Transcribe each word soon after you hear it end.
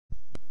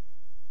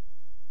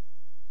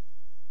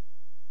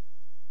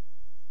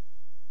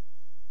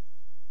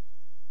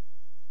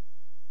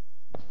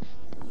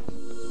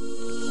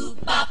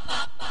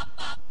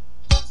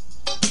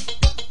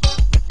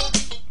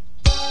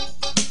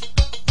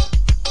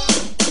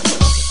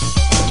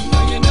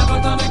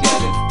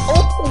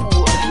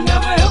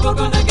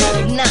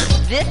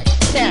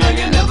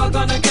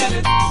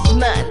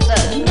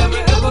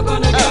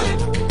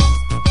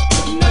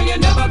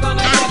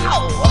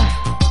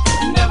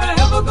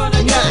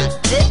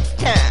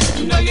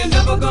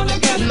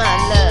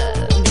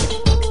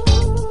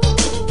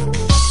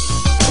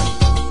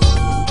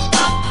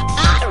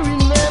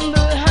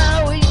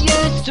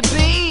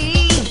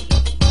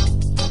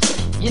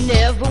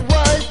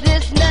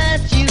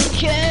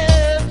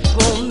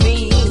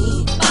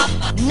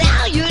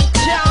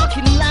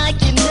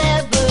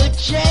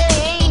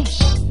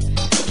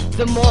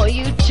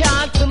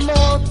the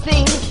more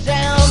things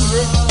sound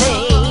the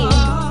same.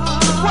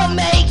 What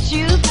makes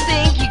you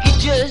think you could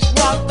just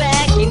walk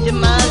back into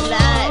my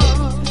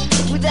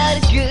life without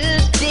a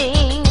good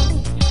thing?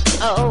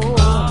 Oh,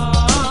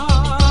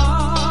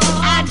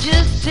 I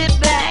just sit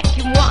back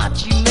and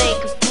watch you make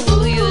a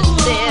fool of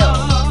yourself,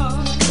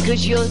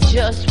 'cause you're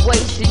just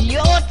wasting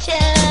your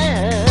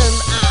time.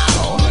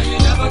 Oh, No,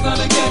 you're never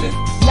gonna get it.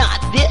 not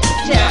this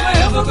Never time,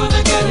 ever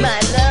gonna get it. my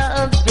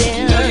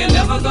lovin'. No, you're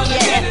never gonna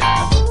get it.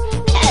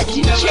 Had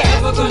your Never ever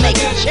chance to gonna make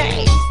get a it.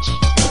 change.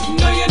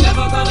 No, you're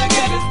never gonna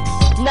get it.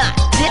 Not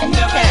this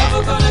Never ever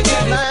time, gonna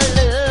get it. my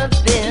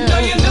lovin'. No,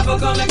 you're never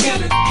gonna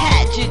get it.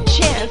 Had your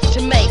chance to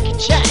make a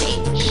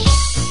change.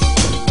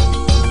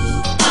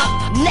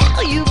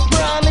 Now you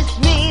promised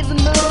me the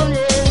moon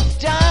and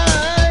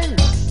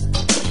stars.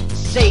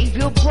 Save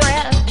your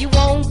breath, you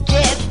won't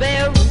get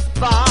very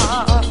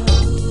far.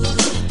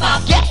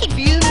 Gave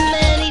you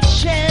many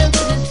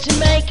chances to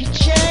make a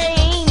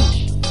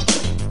change.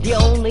 The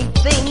only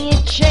thing you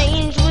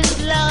changed was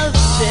love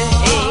to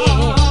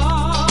hate.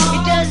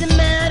 It doesn't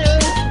matter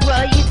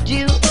what you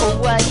do or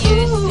what you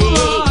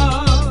say.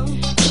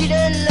 She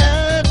doesn't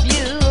love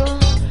you,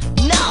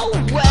 no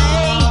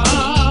way.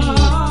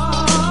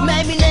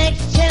 Maybe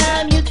next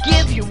time you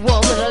give your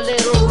woman a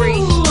little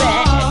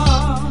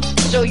respect,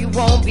 so you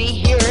won't be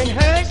hearing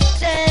her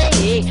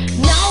say,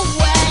 no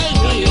way.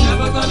 No, you're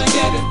never gonna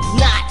get it.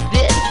 Not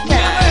this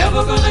Never time,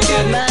 ever gonna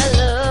get it. my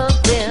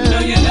lovin'. No,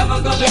 you're never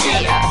gonna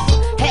get it.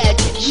 Yeah, had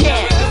your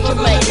chance to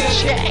make a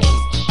change.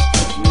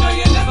 No,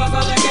 you're never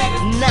gonna get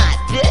it. Not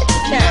this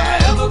Never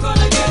time, ever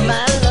gonna get it.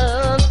 my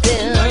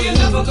lovin'. No, you're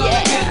never gonna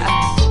get it.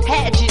 Yeah,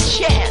 had your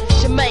chance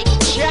to make a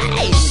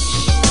change.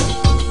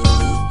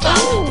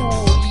 Oh,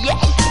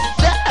 yes,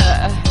 sir.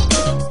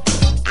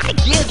 I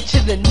give to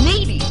the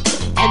needy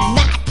and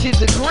not to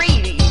the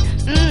greedy.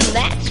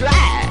 That's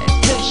right.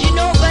 'Cause you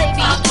know,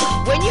 baby,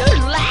 when you're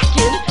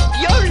lacking,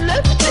 you're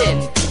losing,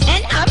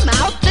 and I'm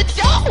out the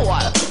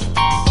door.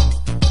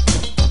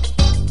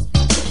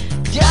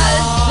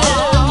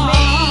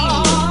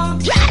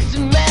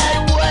 Doesn't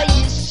matter what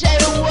you say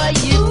or what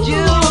you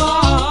do.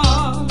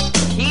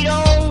 He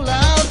don't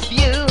love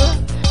you,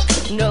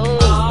 no.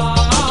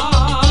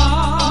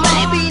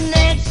 Maybe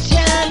next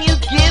time you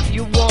give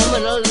your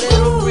woman a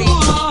little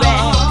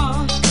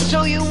respect,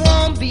 so you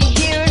won't be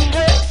hearing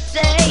her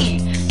say,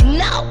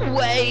 no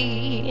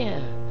way.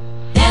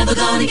 Never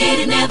gonna get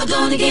it, never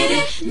gonna get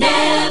it,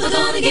 never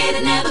gonna get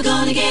it, never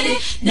gonna get it,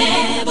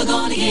 never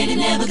gonna get it,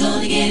 never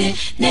gonna get it,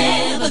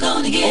 never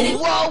gonna get it.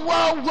 Whoa,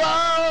 whoa,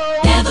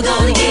 whoa. Never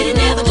gonna get it,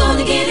 never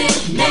gonna get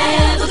it,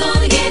 never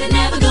gonna get it,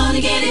 never gonna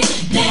get it,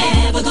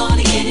 never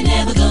gonna get it,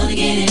 never gonna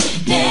get it,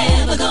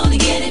 never gonna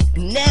get it.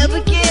 Never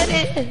get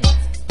it.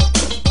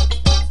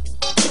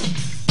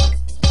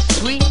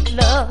 Sweet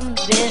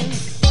lovin',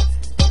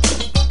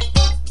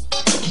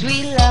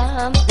 sweet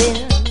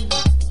lovin',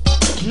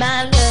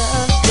 my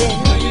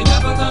lovin', No, you're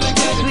never gonna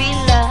get it. sweet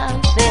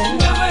lovin',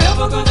 Never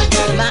ever gonna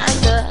get it. my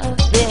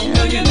lovin',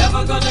 No, you're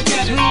never gonna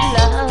get it. sweet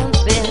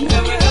lovin',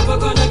 Never ever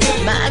gonna get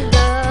it. my No,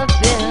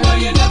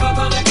 lovin'. you're never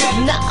gonna get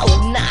it. No,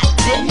 not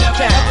this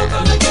Never ever time.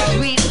 gonna get it.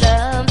 Sweet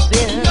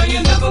lovin', No,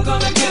 you're never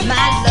gonna get it.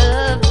 my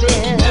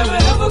lovin'. Never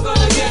ever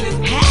gonna get it.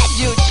 Had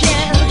your No,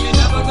 chance, you're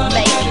never gonna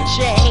make get a it.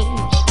 change.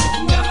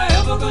 Never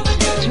ever gonna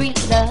get it. Sweet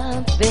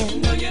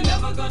lovin', No, you're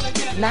never gonna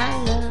get it. my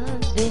love.